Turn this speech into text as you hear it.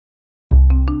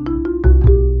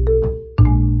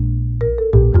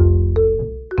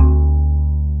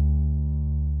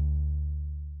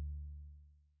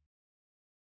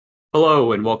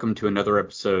Hello, and welcome to another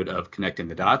episode of Connecting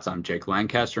the Dots. I'm Jake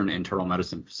Lancaster, an internal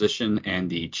medicine physician and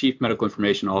the Chief Medical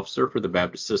Information Officer for the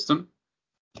Baptist System.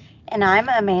 And I'm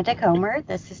Amanda Comer,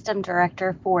 the System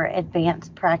Director for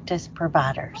Advanced Practice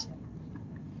Providers.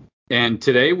 And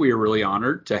today we are really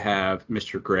honored to have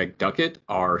Mr. Greg Duckett,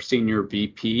 our Senior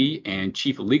VP and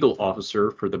Chief Legal Officer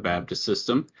for the Baptist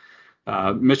System.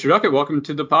 Mr. Duckett, welcome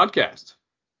to the podcast.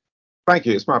 Thank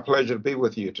you. It's my pleasure to be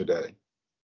with you today.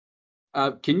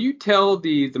 Can you tell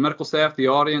the medical staff, the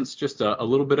audience, just a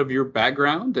little bit of your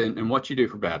background and what you do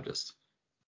for Baptist?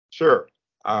 Sure.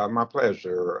 My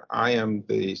pleasure. I am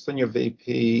the Senior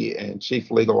VP and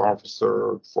Chief Legal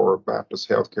Officer for Baptist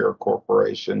Healthcare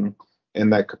Corporation. In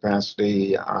that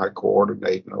capacity, I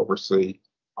coordinate and oversee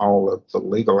all of the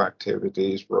legal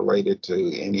activities related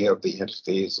to any of the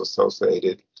entities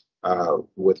associated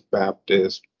with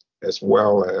Baptist, as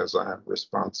well as I'm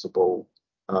responsible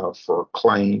for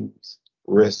claims,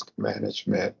 risk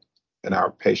management, and our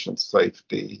patient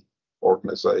safety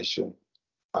organization,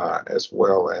 as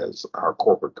well as our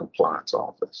corporate compliance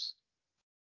office.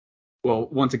 Well,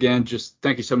 once again, just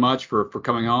thank you so much for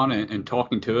coming on and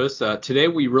talking to us. Today,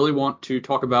 we really want to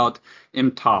talk about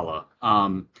EMTALA.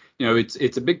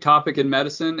 It's a big topic in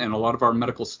medicine, and a lot of our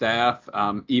medical staff,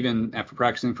 even after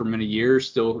practicing for many years,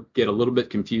 still get a little bit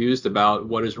confused about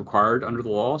what is required under the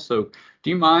law. So do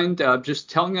you mind just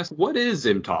telling us what is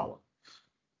EMTALA?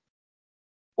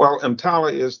 Well,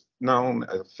 EMTALA is known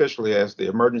officially as the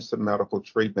Emergency Medical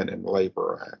Treatment in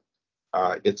Labor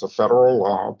Act. It's a federal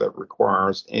law that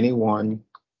requires anyone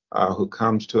who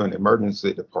comes to an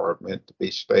emergency department to be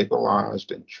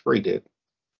stabilized and treated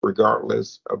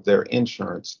regardless of their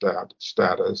insurance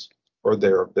status or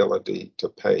their ability to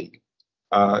pay.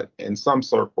 In some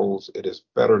circles, it is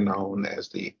better known as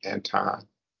the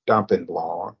anti-dumping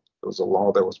law. It was a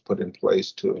law that was put in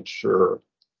place to ensure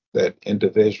that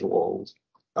individuals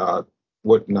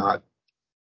would not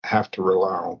have to rely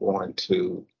on going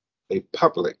to a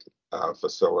public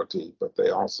facility, but they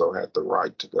also had the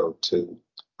right to go to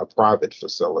a private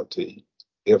facility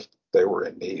if they were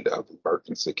in need of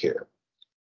emergency care.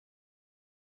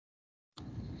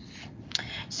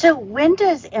 So when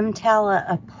does EMTALA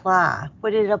apply?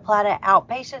 Would it apply to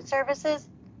outpatient services?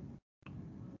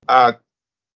 That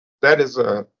is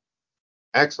an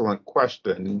excellent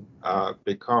question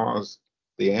because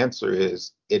the answer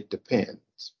is it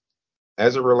depends.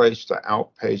 As it relates to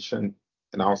outpatient,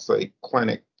 and I'll say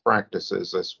clinic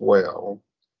practices as well,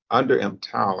 under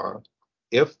EMTALA,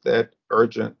 if that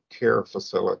urgent care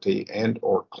facility and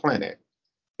or clinic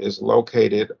is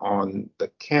located on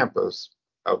the campus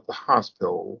of the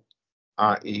hospital,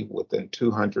 i.e. within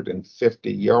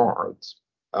 250 yards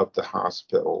of the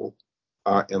hospital,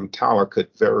 EMTALA could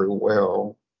very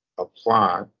well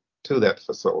apply to that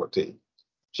facility,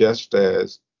 just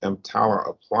as EMTALA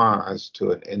applies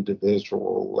to an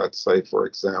individual, let's say, for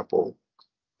example,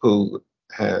 who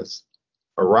has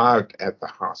arrived at the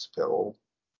hospital,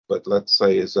 but let's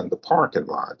say is in the parking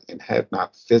lot and had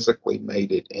not physically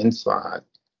made it inside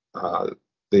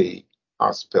the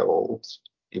hospital's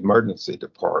emergency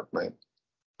department.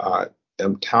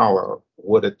 EMTALA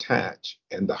would attach,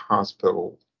 and the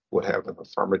hospital would have an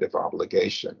affirmative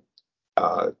obligation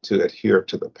to adhere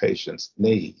to the patient's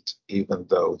needs, even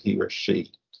though he or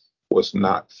she was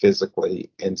not physically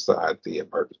inside the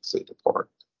emergency department.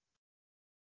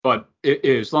 But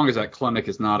as long as that clinic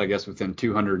is not, I guess, within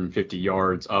 250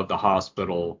 yards of the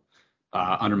hospital,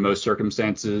 under most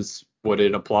circumstances, would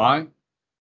it apply?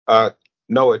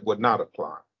 No, it would not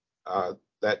apply.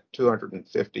 That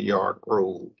 250-yard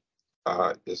rule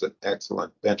is an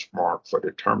excellent benchmark for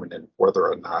determining whether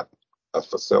or not a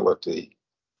facility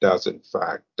does, in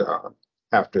fact,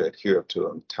 have to adhere to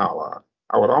EMTALA.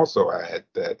 I would also add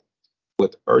that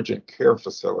with urgent care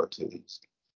facilities,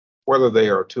 whether they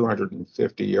are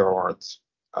 250 yards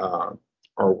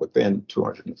or within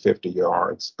 250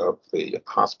 yards of the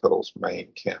hospital's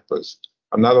main campus,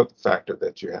 another factor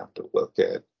that you have to look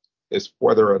at is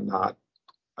whether or not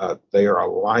they are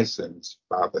licensed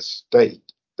by the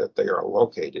state that they are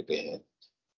located in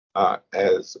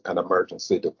as an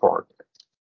emergency department.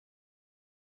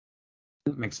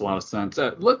 That makes a lot of sense.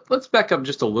 Let's back up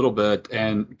just a little bit,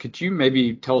 and could you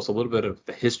maybe tell us a little bit of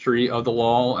the history of the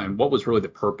law and what was really the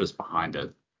purpose behind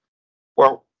it?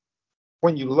 Well,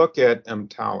 when you look at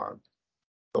EMTALA,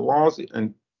 the law's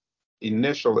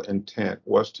initial intent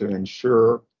was to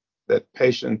ensure that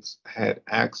patients had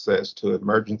access to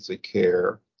emergency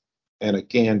care, and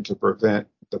again, to prevent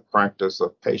the practice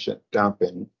of patient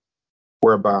dumping,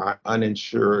 whereby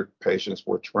uninsured patients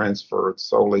were transferred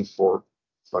solely for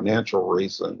financial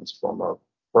reasons from a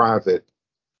private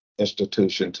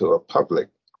institution to a public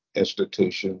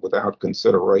institution without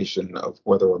consideration of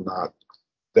whether or not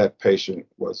that patient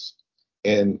was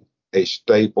in a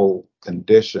stable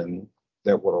condition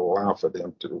that would allow for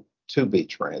them to be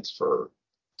transferred.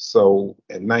 So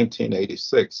in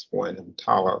 1986, when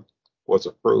EMTALA was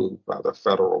approved by the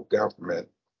federal government,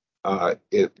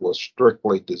 it was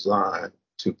strictly designed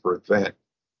to prevent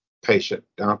patient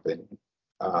dumping,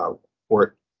 uh,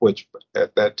 which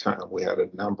at that time we had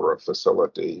a number of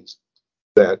facilities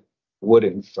that would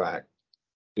in fact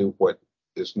do what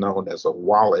is known as a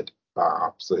wallet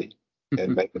biopsy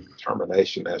and make a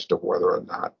determination as to whether or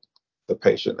not the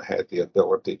patient had the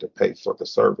ability to pay for the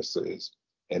services.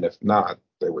 And if not,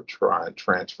 they would try and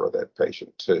transfer that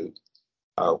patient to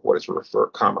what is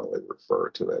commonly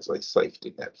referred to as a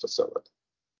safety net facility.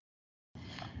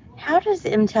 How does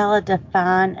EMTALA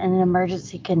define an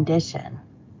emergency condition?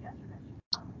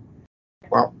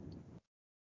 Well,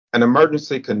 an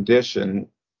emergency condition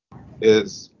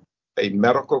is a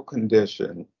medical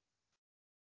condition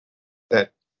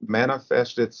that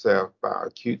manifests itself by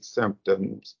acute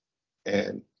symptoms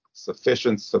and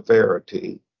sufficient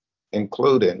severity,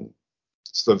 including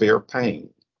severe pain,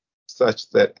 such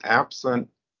that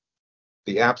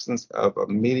the absence of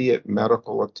immediate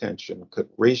medical attention could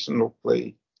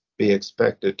reasonably be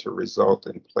expected to result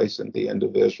in placing the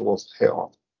individual's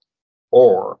health,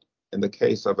 or in the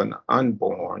case of an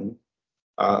unborn,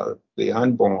 the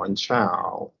unborn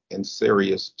child in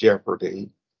serious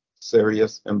jeopardy,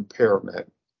 serious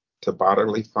impairment to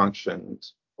bodily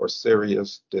functions, or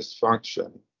serious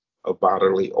dysfunction of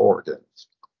bodily organs.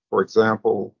 For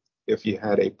example, if you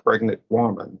had a pregnant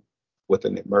woman with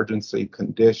an emergency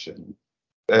condition,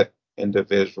 that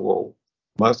individual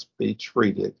must be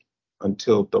treated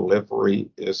until delivery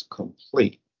is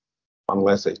complete,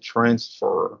 unless a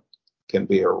transfer can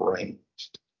be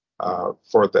arranged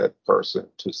for that person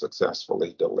to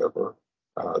successfully deliver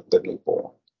the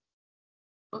newborn.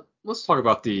 Let's talk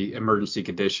about the emergency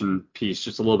condition piece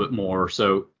just a little bit more.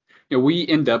 So, we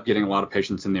end up getting a lot of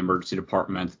patients in the emergency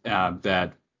department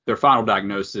that their final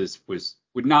diagnosis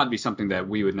would not be something that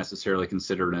we would necessarily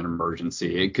consider an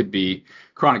emergency. It could be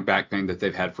chronic back pain that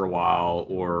they've had for a while,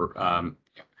 or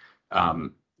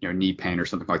knee pain or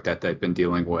something like that they've been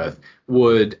dealing with.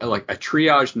 Would like a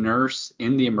triage nurse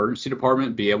in the emergency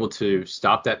department be able to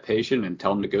stop that patient and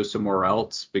tell them to go somewhere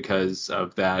else because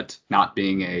of that not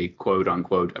being a quote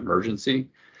unquote emergency?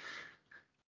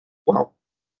 Well,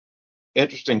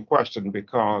 interesting question,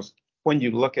 because when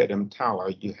you look at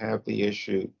EMTALA, you have the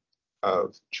issue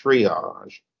of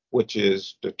triage, which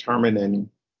is determining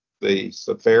the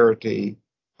severity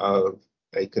of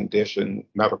a condition,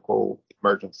 medical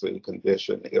emergency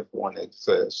condition, if one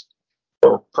exists,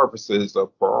 for purposes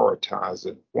of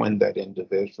prioritizing when that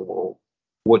individual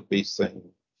would be seen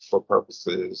for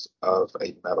purposes of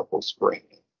a medical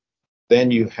screening. Then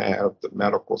you have the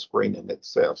medical screening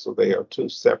itself. So they are two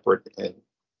separate and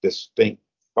distinct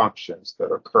functions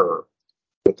that occur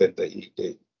within the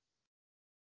ED.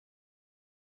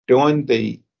 During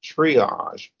the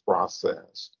triage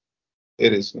process,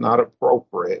 it is not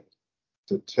appropriate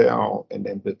to tell an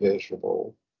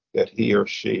individual that he or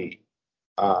she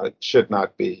should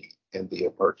not be in the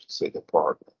emergency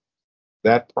department.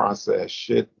 That process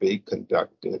should be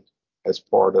conducted as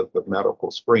part of the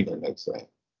medical screening exam.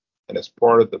 And as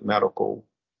part of the medical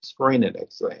screening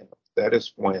exam, that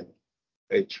is when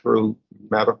a true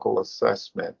medical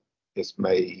assessment is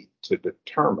made to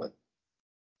determine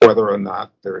whether or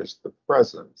not there is the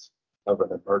presence of an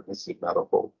emergency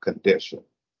medical condition.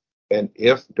 And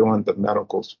if during the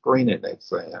medical screening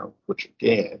exam, which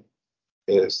again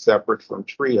is separate from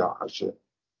triage,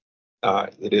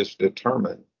 it is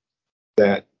determined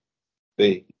that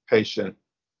the patient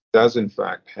does in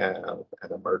fact have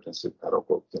an emergency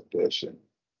medical condition,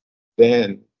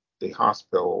 then the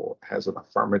hospital has an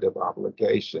affirmative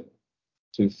obligation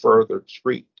to further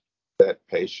treat that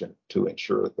patient to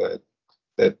ensure that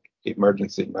that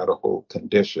emergency medical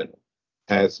condition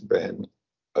has been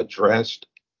addressed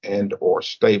and or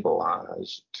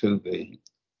stabilized to the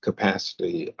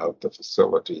capacity of the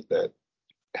facility that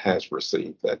has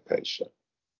received that patient.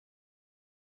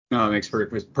 No, that makes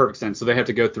perfect sense. So they have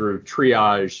to go through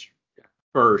triage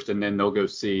first, and then they'll go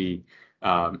see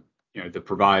the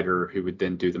provider, who would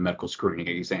then do the medical screening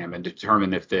exam and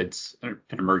determine if it's an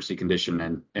emergency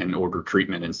condition and order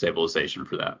treatment and stabilization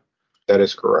for that. That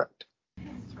is correct.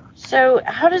 So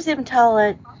how does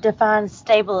EMTALA define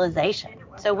stabilization?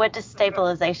 So what does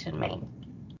stabilization mean?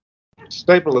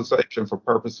 Stabilization for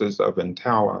purposes of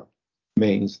EMTALA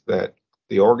means that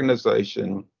the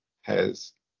organization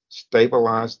has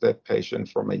stabilized that patient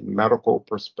from a medical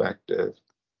perspective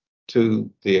to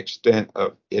the extent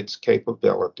of its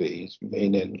capabilities,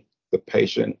 meaning the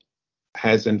patient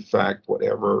has in fact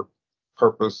whatever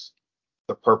purpose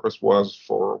the purpose was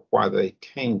for why they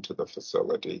came to the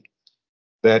facility,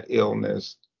 that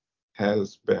illness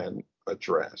has been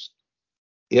addressed.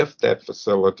 If that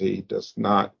facility does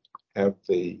not have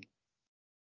the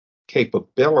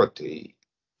capability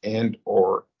and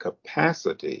or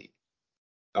capacity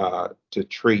to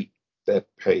treat that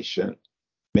patient,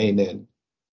 meaning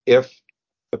if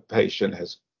the patient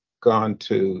has gone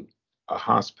to a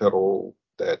hospital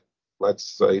that, let's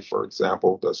say, for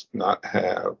example, does not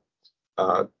have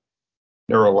uh,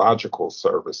 neurological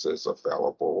services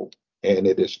available, and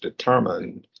it is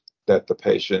determined that the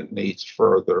patient needs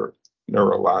further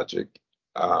neurologic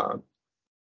uh,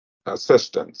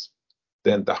 assistance,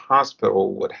 then the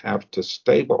hospital would have to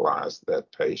stabilize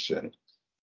that patient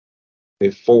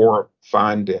before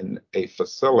finding a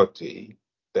facility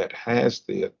that has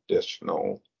the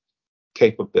additional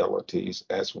capabilities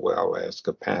as well as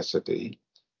capacity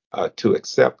to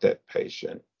accept that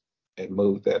patient and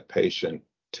move that patient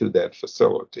to that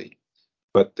facility.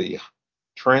 But the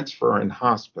transferring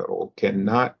hospital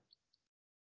cannot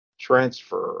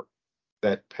transfer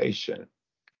that patient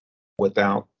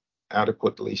without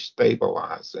adequately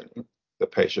stabilizing the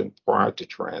patient prior to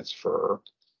transfer.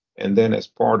 And then, as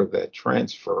part of that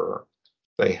transfer,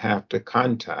 they have to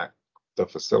contact the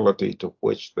facility to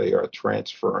which they are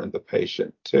transferring the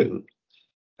patient to,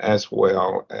 as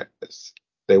well as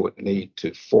they would need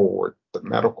to forward the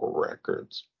medical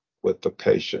records with the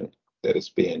patient that is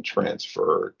being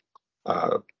transferred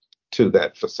to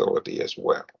that facility as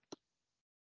well.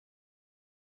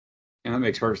 And that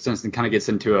makes perfect sense and kind of gets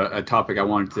into a topic I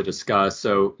wanted to discuss.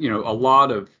 So, a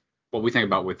lot of what we think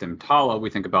about with EMTALA, we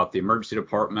think about the emergency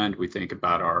department, we think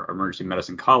about our emergency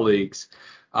medicine colleagues.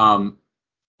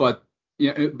 But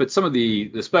some of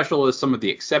the specialists, some of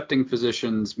the accepting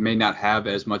physicians may not have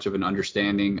as much of an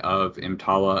understanding of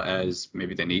EMTALA as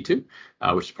maybe they need to,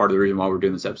 which is part of the reason why we're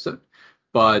doing this episode.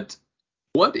 But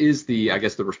what is the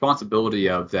responsibility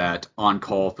of that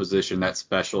on-call physician, that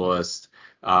specialist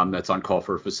that's on call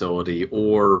for a facility,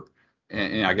 or,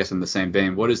 and I guess in the same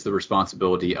vein, what is the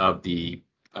responsibility of the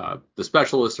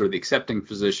specialists or the accepting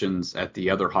physicians at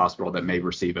the other hospital that may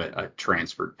receive a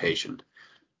transferred patient?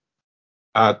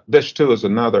 This too is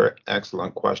another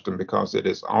excellent question because it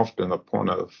is often a point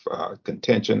of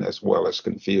contention as well as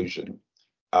confusion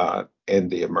in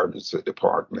the emergency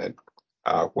department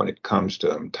when it comes to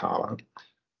EMTALA.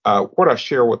 What I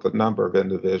share with a number of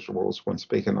individuals when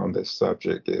speaking on this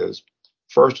subject is,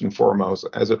 first and foremost,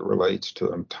 as it relates to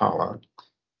EMTALA,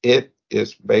 it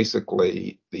is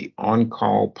basically the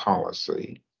on-call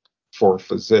policy for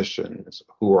physicians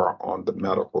who are on the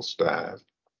medical staff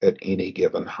at any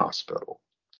given hospital.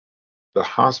 The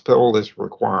hospital is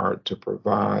required to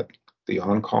provide the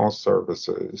on-call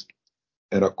services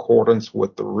in accordance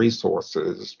with the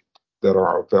resources that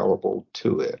are available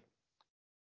to it,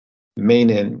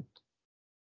 meaning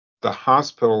the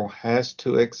hospital has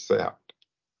to accept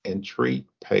and treat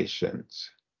patients,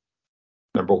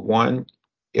 number one,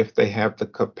 if they have the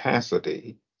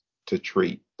capacity to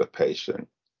treat the patient,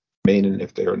 meaning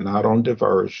if they are not on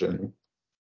diversion,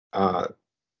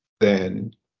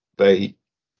 then they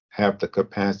have the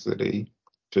capacity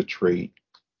to treat.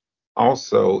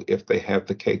 Also, if they have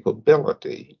the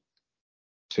capability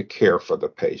to care for the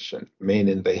patient,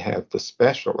 meaning they have the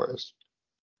specialist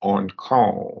on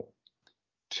call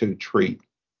to treat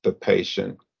the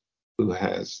patient who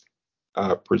has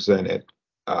presented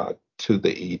to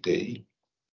the ED.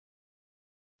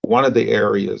 One of the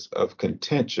areas of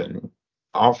contention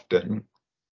often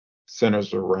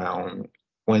centers around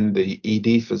when the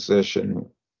ED physician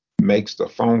makes the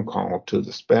phone call to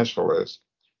the specialist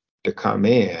to come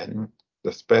in,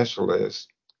 the specialist,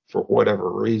 for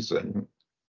whatever reason,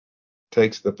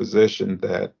 takes the position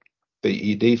that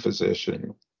the ED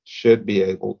physician should be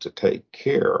able to take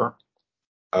care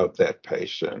of that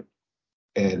patient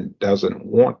and doesn't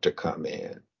want to come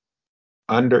in.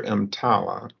 Under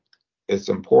EMTALA, it's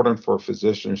important for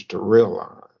physicians to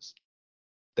realize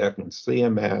that when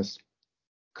CMS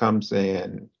comes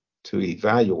in to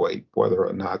evaluate whether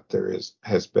or not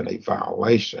has been a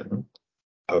violation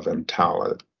of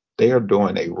EMTALA, they are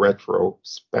doing a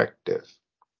retrospective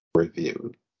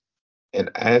review. And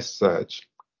as such,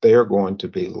 they are going to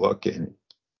be looking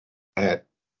at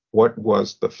what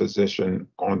was the physician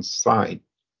on site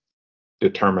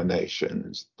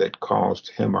determinations that caused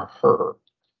him or her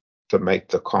to make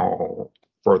the call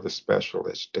for the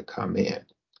specialist to come in.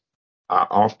 I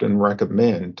often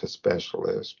recommend to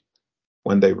specialists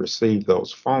when they receive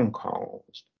those phone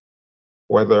calls,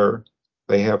 whether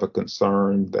they have a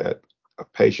concern that a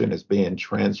patient is being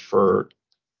transferred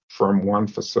from one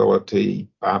facility,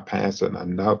 bypassing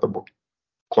another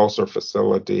closer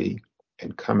facility,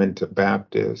 and coming to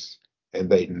Baptist, and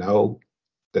they know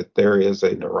that there is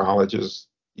a neurologist,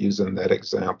 using that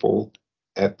example,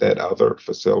 at that other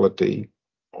facility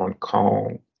on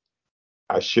call.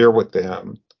 I share with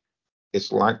them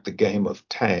it's like the game of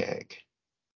tag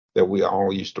that we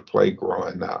all used to play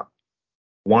growing up.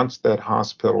 Once that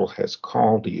hospital has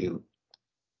called you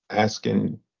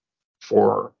asking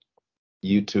for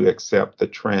you to accept the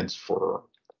transfer,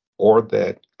 or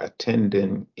that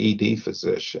attending ED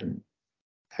physician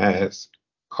has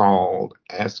called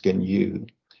asking you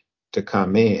to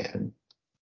come in,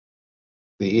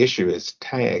 the issue is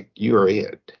tagged. You're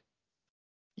it.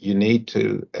 You need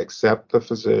to accept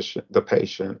the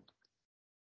patient,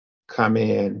 come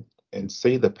in and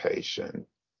see the patient,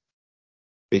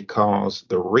 because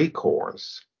the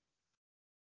recourse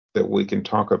that we can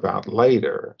talk about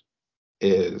later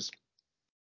is,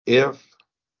 if,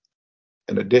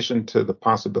 in addition to the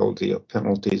possibility of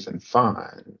penalties and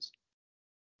fines,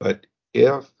 but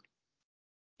if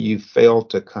you fail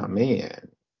to come in,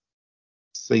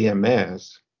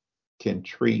 CMS can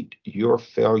treat your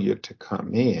failure to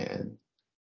come in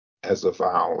as a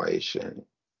violation,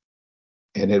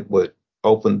 and it would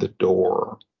open the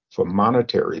door for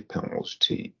monetary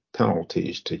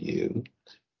penalties to you,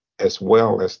 as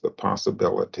well as the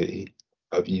possibility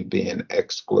of you being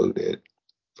excluded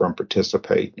from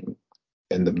participating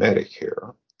in the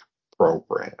Medicare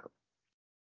program.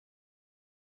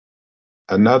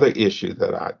 Another issue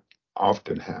that I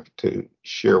often have to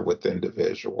share with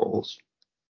individuals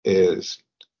is,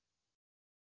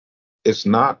 it's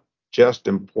not just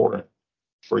important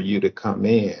for you to come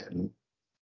in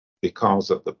because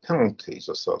of the penalties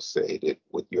associated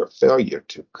with your failure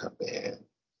to come in,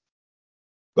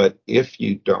 but if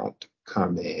you don't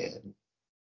come in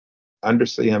under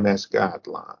CMS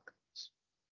guidelines,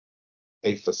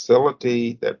 a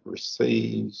facility that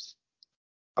receives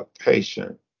a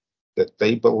patient that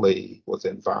they believe was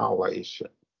in violation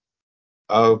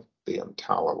of the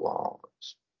EMTALA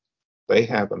laws, they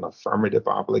have an affirmative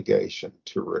obligation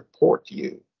to report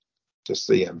you to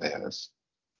CMS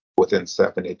within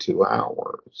 72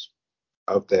 hours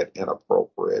of that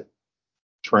inappropriate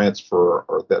transfer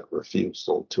or that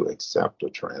refusal to accept a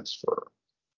transfer.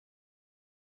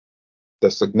 The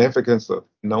significance of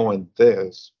knowing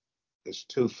this is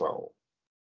twofold.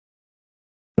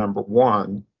 Number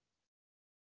one,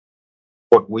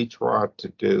 what we try to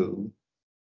do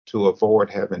to avoid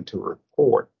having to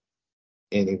report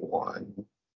anyone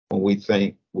when we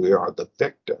think we are the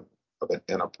victim of an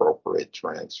inappropriate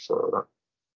transfer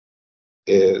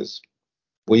is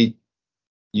we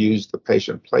use the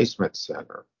Patient Placement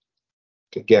Center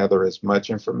to gather as much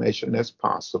information as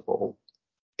possible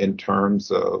in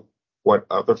terms of what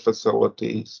other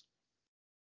facilities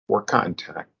were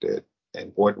contacted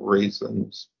and what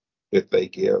reasons did they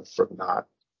give for not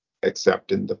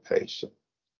accepting the patient.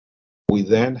 We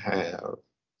then have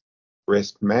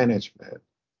risk management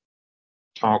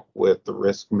talk with the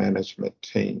risk management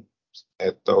teams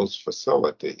at those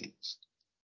facilities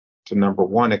to, number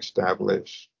one,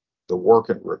 establish the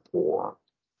working rapport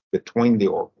between the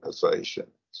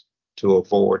organizations to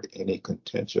avoid any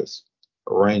contentious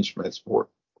arrangements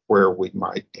where we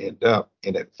might end up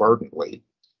inadvertently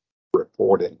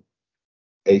reporting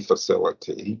a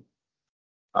facility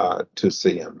to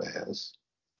CMS.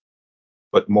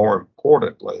 But more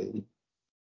importantly,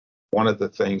 one of the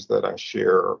things that I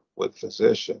share with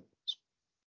physicians,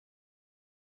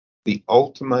 the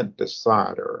ultimate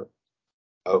decider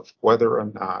of whether or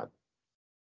not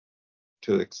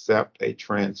to accept a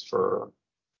transfer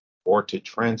or to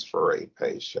transfer a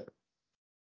patient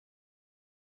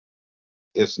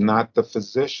is not the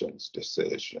physician's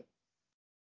decision,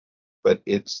 but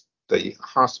it's the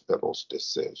hospital's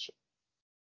decision.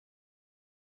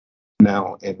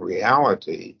 Now, in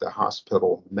reality, the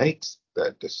hospital makes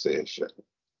that decision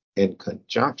in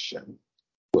conjunction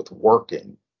with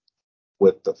working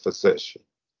with the physician.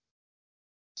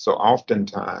 So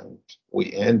oftentimes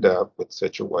we end up with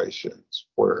situations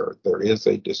where there is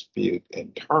a dispute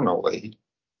internally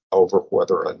over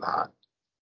whether or not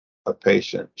a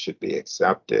patient should be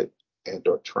accepted and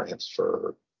or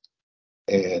transferred.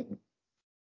 And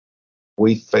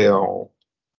we fail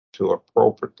to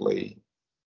appropriately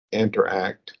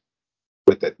interact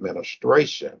with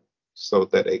administration so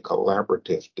that a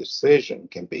collaborative decision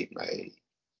can be made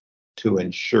to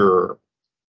ensure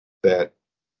that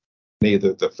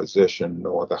neither the physician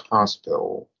nor the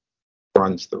hospital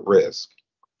runs the risk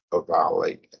of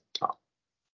violating it.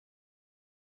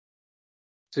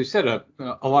 So you said a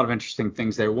lot of interesting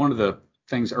things there. One of the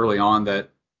things early on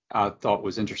that I thought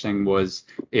was interesting was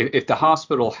if the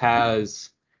hospital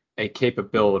has a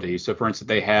capability, so for instance,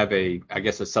 they have I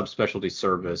guess, a subspecialty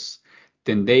service,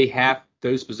 then they have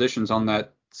those physicians on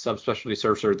that subspecialty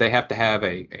service, or they have to have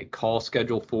a call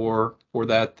schedule for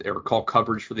that, or call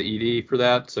coverage for the ED for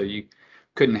that. So you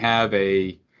couldn't have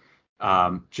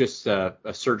just a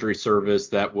surgery service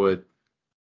that would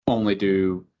only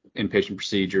do inpatient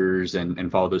procedures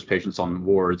and follow those patients on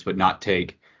wards, but not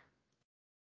take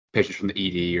patients from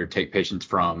the ED or take patients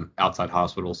from outside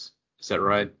hospitals. Is that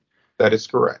right? That is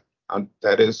correct.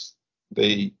 That is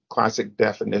the classic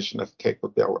definition of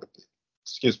capability.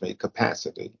 Excuse me,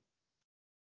 capacity.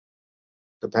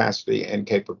 Capacity and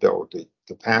capability.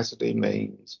 Capacity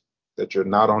means that you're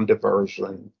not on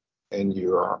diversion and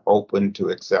you are open to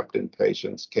accepting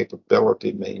patients.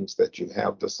 Capability means that you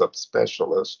have the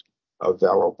subspecialist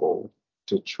available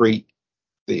to treat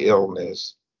the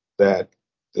illness that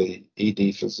the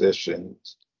ED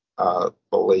physicians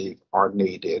believe are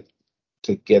needed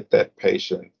to get that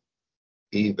patient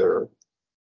either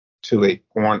to a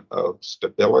point of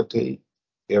stability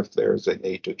if there's a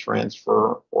need to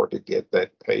transfer, or to get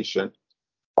that patient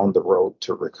on the road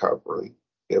to recovery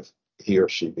if he or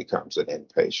she becomes an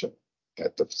inpatient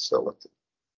at the facility.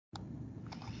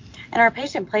 And our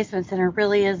patient placement center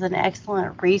really is an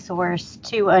excellent resource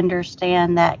to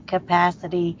understand that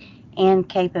capacity and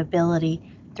capability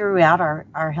throughout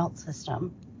our health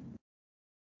system.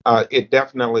 It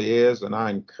definitely is, and I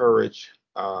encourage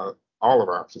all of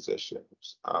our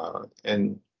physicians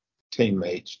and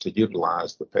teammates to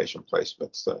utilize the patient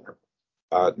placement center.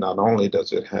 Not only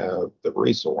does it have the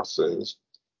resources,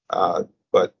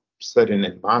 but sitting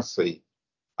in my seat,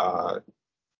 part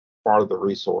of the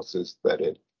resources that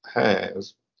it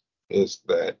has is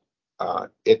that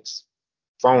its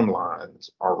phone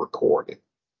lines are recorded.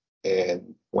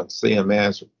 And when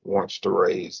CMS wants to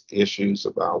raise issues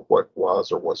about what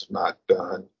was or was not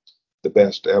done, the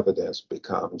best evidence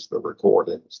becomes the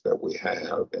recordings that we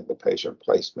have in the patient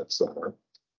placement center.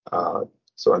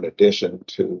 So in addition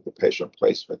to the patient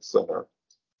placement center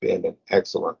being an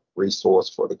excellent resource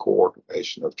for the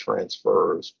coordination of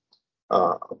transfers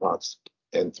amongst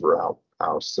and throughout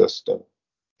our system,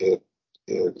 it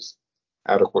is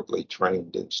adequately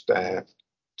trained in staff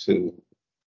to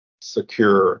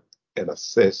secure and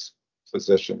assist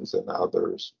physicians and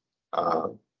others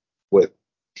with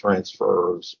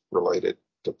transfers related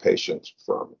to patients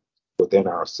from within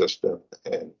our system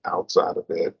and outside of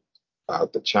it.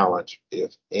 The challenge,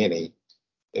 if any,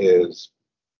 is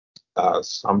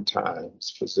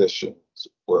sometimes physicians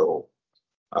will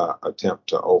attempt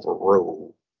to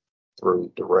overrule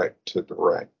through direct to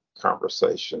direct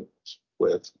conversations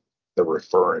with the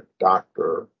referring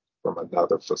doctor from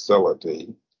another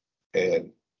facility,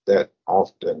 and that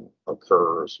often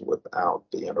occurs without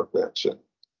the intervention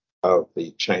of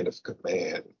the chain of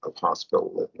command of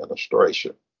hospital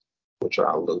administration, which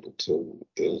I alluded to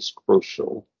is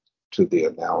crucial to the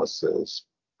analysis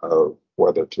of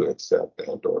whether to accept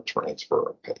and or transfer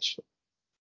a patient.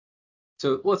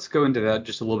 So let's go into that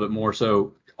just a little bit more.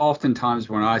 So oftentimes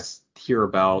when I hear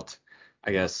about,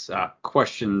 I guess,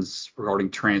 questions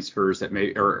regarding transfers that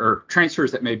or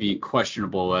transfers that may be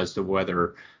questionable as to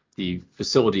whether the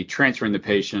facility transferring the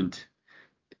patient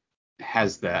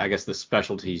has the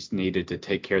specialties needed to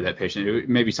take care of that patient. It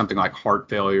may be something like heart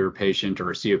failure patient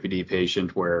or a COPD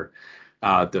patient where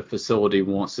the facility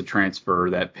wants to transfer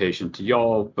that patient to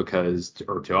y'all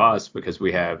or to us because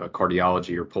we have a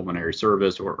cardiology or pulmonary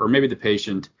service, or maybe the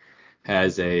patient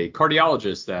has a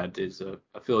cardiologist that is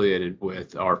affiliated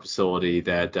with our facility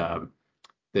that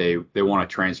they want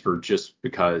to transfer just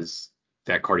because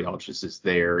that cardiologist is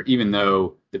there, even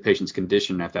though the patient's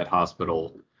condition at that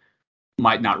hospital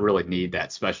might not really need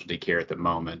that specialty care at the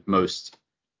moment. Most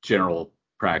general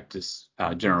practice,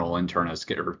 general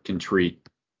internists can treat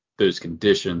those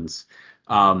conditions.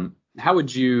 How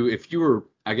would you, if you were,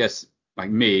 I guess,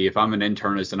 like me, if I'm an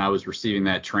internist and I was receiving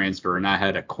that transfer and I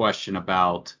had a question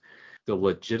about the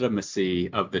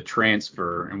legitimacy of the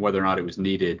transfer and whether or not it was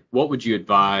needed, what would you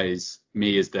advise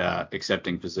me as the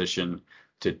accepting physician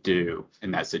to do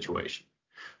in that situation?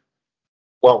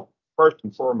 Well, first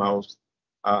and foremost,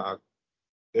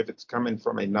 if it's coming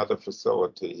from another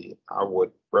facility, I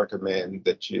would recommend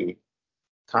that you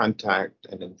contact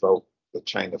and invoke the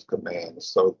chain of command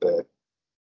so that,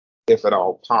 if at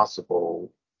all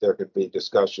possible, there could be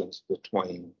discussions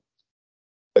between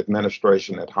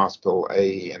administration at hospital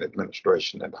A and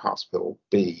administration at hospital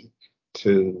B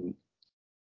to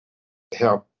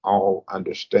help all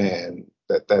understand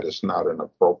that that is not an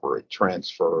appropriate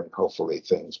transfer, and hopefully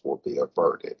things will be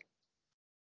averted.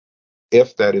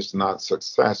 if that is not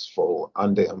successful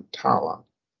under EMTALA,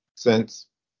 since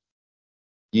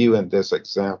you in this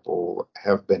example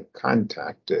have been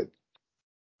contacted,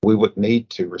 we would need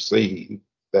to receive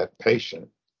that patient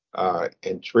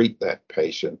and treat that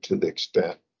patient to the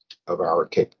extent of our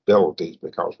capabilities,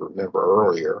 because remember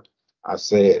earlier, I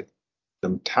said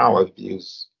EMTALA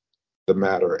views the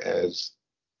matter as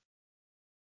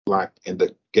like in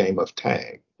the game of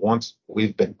tag. Once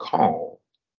we've been called,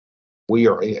 we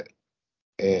are it.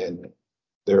 And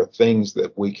there are things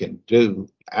that we can do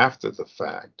after the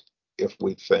fact if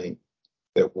we think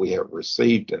that we have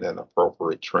received an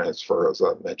inappropriate transfer, as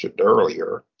I mentioned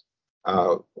earlier,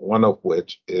 one of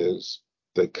which is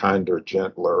the kinder,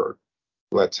 gentler,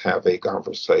 let's have a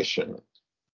conversation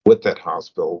with that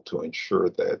hospital to ensure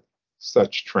that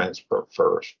such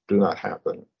transfers do not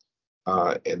happen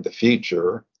in the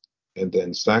future. And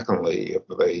then secondly, if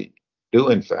they do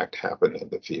in fact happen in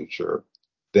the future,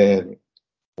 then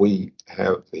we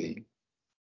have the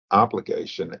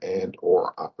obligation and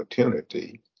or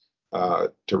opportunity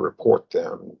to report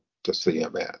them to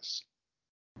CMS.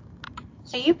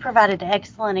 So you provided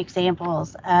excellent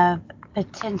examples of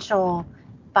potential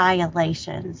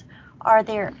violations. Are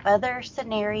there other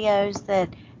scenarios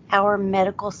that our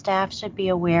medical staff should be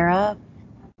aware of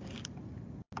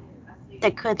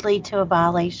that could lead to a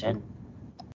violation?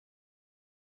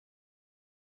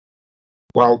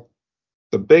 Well,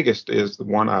 the biggest is the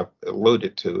one I've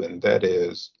alluded to, and that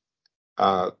is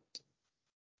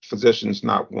physicians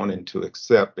not wanting to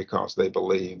accept because they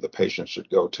believe the patient should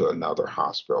go to another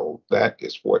hospital. That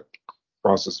is what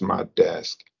crosses my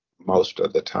desk most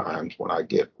of the times when I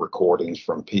get recordings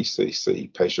from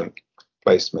PCC, Patient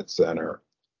Placement Center.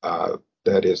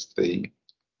 That is the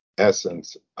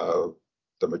essence of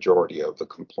the majority of the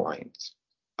complaints.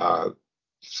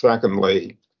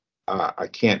 Secondly, I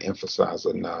can't emphasize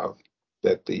enough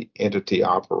that the entity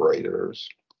operators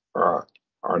are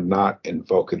not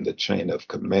invoking the chain of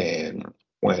command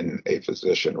when a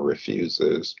physician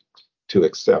refuses to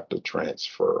accept a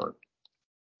transfer.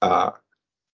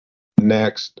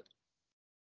 Next,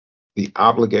 the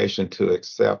obligation to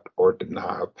accept or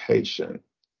deny a patient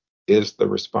is the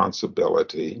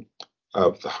responsibility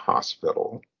of the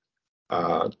hospital.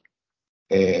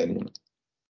 And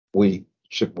we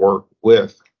should work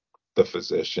with the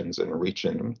physicians in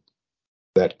reaching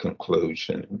that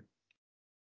conclusion.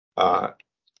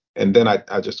 And then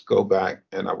I just go back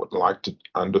and I would like to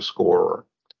underscore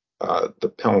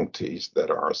the penalties that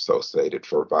are associated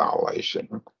for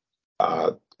violation.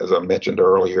 As I mentioned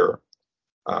earlier,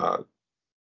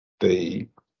 the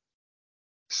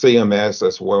CMS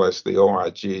as well as the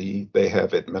OIG, they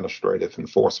have administrative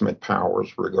enforcement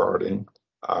powers regarding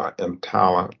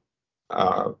EMTALA.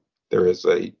 There is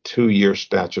a 2-year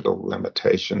statute of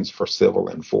limitations for civil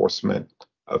enforcement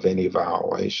of any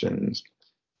violations.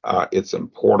 It's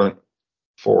important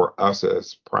for us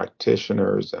as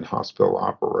practitioners and hospital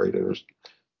operators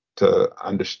to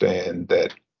understand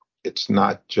that it's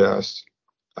not just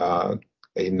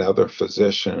another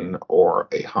physician or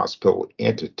a hospital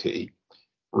entity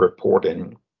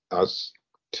reporting us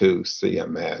to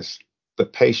CMS. The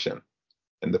patient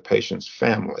and the patient's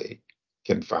family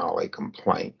can file a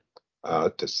complaint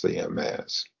to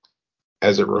CMS.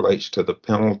 As it relates to the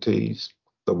penalties,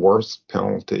 the worst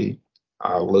penalty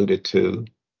I alluded to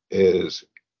is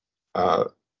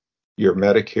your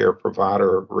Medicare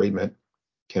provider agreement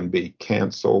can be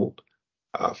canceled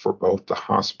for both the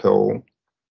hospital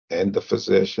and the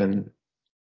physician.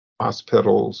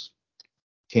 Hospitals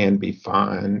can be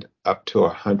fined up to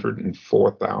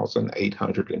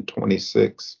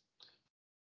 $104,826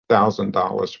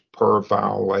 per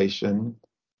violation.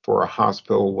 For a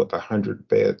hospital with 100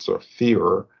 beds or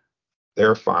fewer,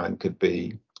 their fine could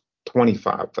be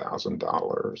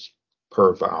 $25,000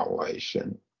 per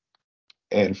violation.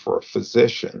 And for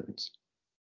physicians,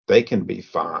 they can be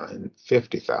fined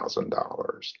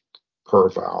 $50,000 per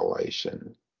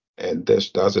violation. And this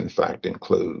does, in fact,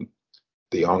 include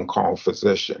the on-call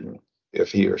physician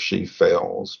if he or she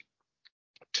fails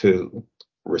to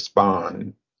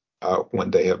respond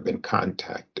when they have been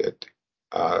contacted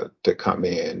to come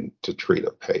in to treat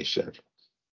a patient.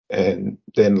 And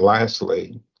then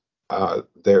lastly,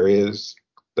 there is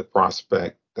the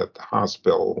prospect that the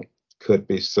hospital could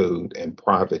be sued in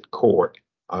private court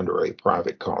under a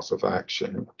private cause of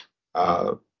action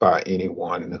by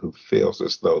anyone who feels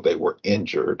as though they were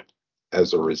injured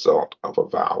as a result of a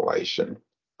violation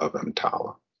of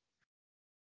EMTALA.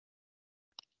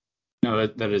 No,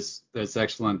 that's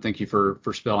excellent. Thank you for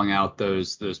spelling out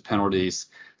those penalties.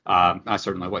 I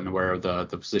certainly wasn't aware of the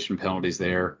physician penalties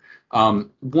there.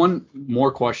 One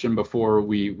more question before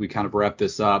we kind of wrap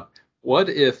this up. what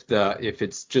if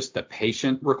it's just the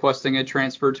patient requesting a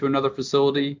transfer to another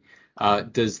facility?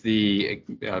 Does the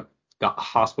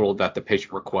hospital that the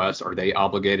patient requests, are they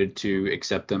obligated to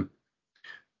accept them?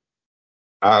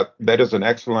 That is an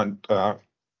excellent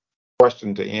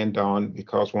question to end on,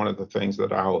 because one of the things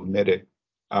that I omitted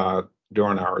uh,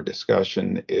 during our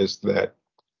discussion is that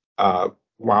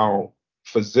while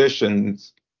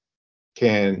physicians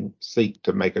can seek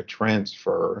to make a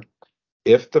transfer,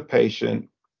 if the patient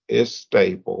is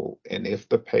stable and if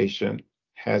the patient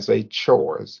has a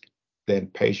choice, then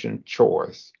patient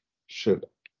choice should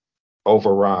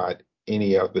override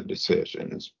any of the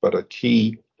decisions. But a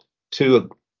key to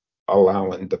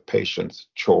allowing the patient's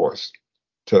choice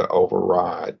to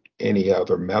override any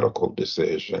other medical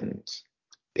decisions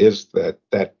is that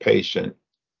that patient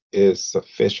is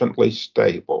sufficiently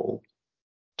stable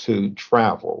to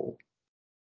travel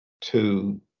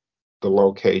to the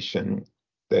location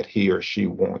that he or she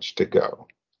wants to go.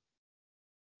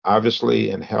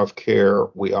 Obviously, in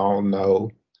healthcare, we all know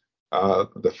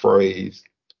the phrase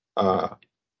uh,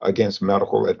 against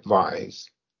medical advice.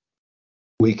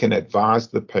 We can advise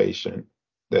the patient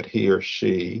that he or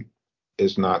she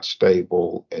is not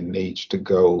stable and needs to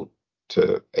go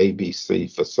to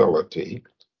ABC facility.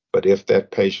 But if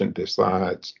that patient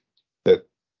decides that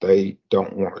they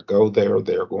don't want to go there,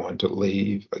 they're going to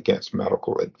leave against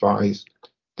medical advice,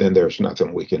 then there's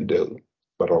nothing we can do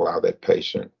but allow that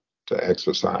patient to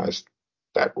exercise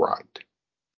that right.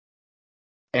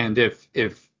 And if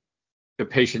the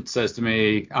patient says to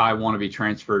me, I want to be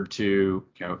transferred to,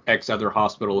 X other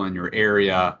hospital in your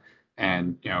area,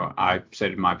 and, I say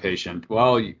to my patient,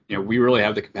 well, we really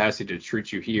have the capacity to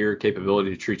treat you here, capability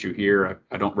to treat you here.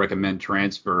 I don't recommend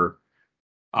transfer.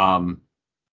 Um,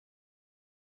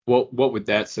 what would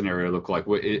that scenario look like?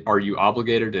 Are you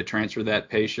obligated to transfer that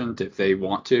patient if they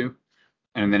want to?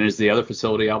 And then is the other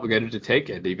facility obligated to take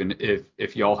it, even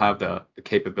if y'all have the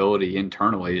capability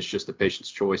internally? It's just the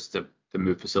patient's choice to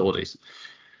move facilities.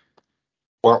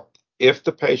 Well, if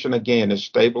the patient, again, is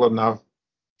stable enough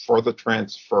for the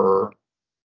transfer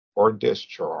or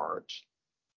discharge,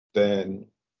 then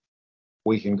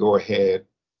we can go ahead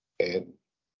and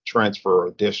transfer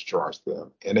or discharge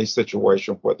them. In a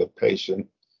situation where the patient,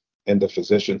 in the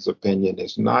physician's opinion,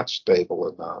 is not stable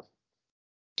enough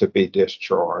to be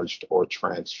discharged or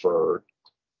transferred,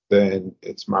 then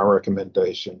it's my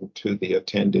recommendation to the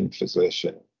attending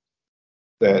physician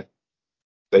that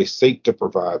they seek to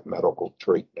provide medical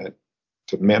treatment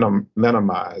to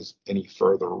minimize any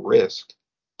further risk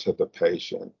to the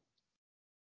patient,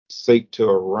 seek to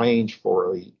arrange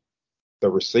for the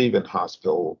receiving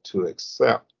hospital to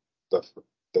accept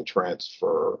the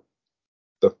transfer.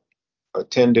 The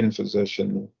attending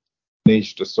physician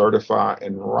needs to certify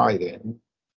in writing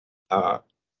uh,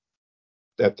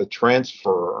 that the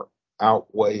transfer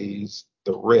outweighs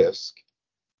the risk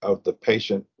of the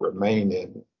patient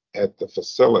remaining at the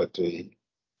facility,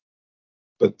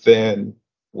 but then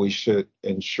we should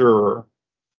ensure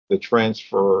the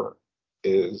transfer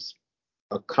is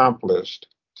accomplished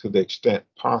to the extent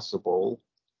possible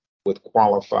with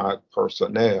qualified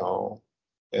personnel.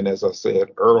 And as I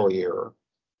said earlier,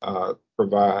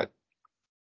 provide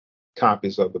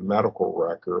copies of the medical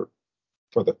record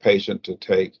for the patient to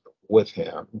take with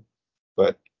him.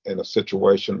 But in a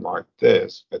situation like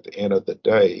this, at the end of the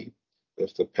day,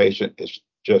 if the patient is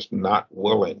just not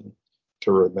willing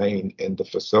to remain in the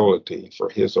facility for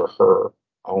his or her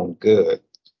own good,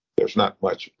 there's not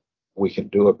much we can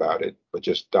do about it, but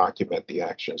just document the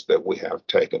actions that we have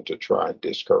taken to try and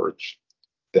discourage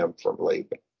them from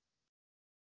leaving.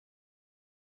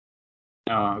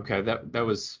 Okay, that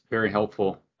was very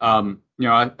helpful.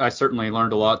 I certainly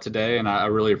learned a lot today, and I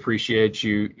really appreciate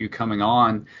you coming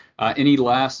on. Any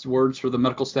last words for the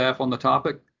medical staff on the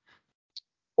topic?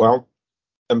 Well,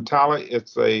 EMTALA,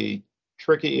 it's a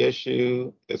tricky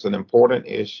issue. It's an important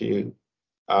issue.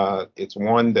 It's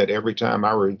one that every time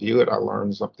I review it, I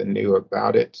learn something new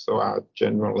about it. So I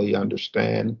generally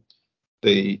understand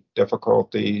the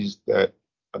difficulties that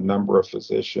a number of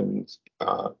physicians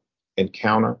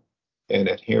encounter in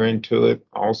adhering to it.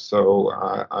 Also,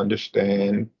 I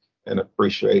understand and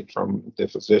appreciate from the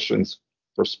physician's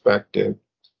perspective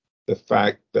the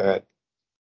fact that,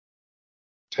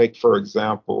 take for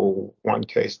example, one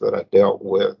case that I dealt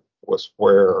with was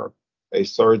where a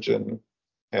surgeon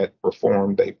had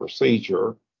performed a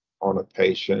procedure on a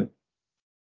patient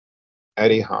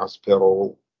at a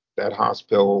hospital. That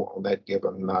hospital on that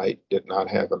given night did not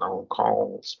have an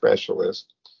on-call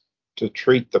specialist to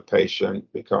treat the patient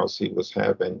because he was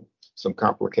having some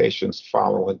complications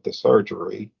following the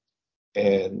surgery.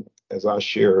 And as I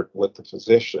shared with the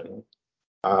physician,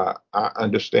 I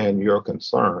understand your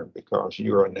concern because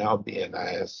you are now being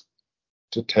asked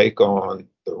to take on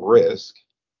the risk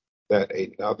that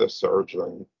another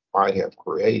surgeon might have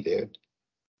created.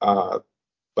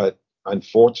 But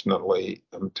unfortunately,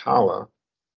 EMTALA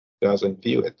doesn't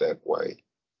view it that way.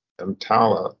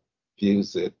 EMTALA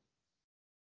views it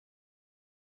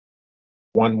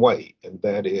one way, and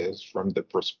that is from the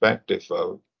perspective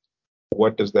of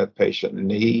what does that patient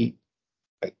need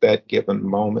at that given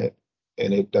moment,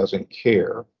 and it doesn't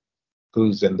care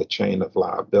who's in the chain of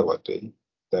liability.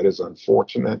 That is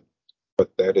unfortunate,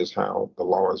 but that is how the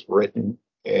law is written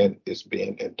and is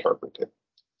being interpreted.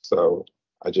 So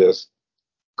I just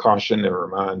caution and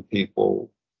remind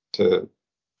people to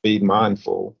be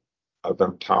mindful of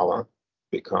EMTALA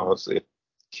because it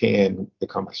can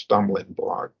become a stumbling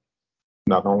block,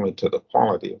 not only to the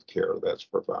quality of care that's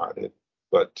provided,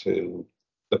 but to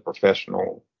the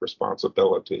professional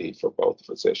responsibility for both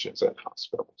physicians and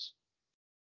hospitals.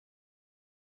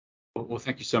 Well,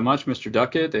 thank you so much, Mr.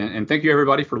 Duckett. And thank you,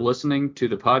 everybody, for listening to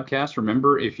the podcast.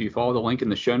 Remember, if you follow the link in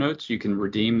the show notes, you can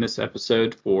redeem this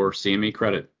episode for CME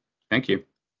credit. Thank you.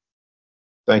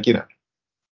 Thank you.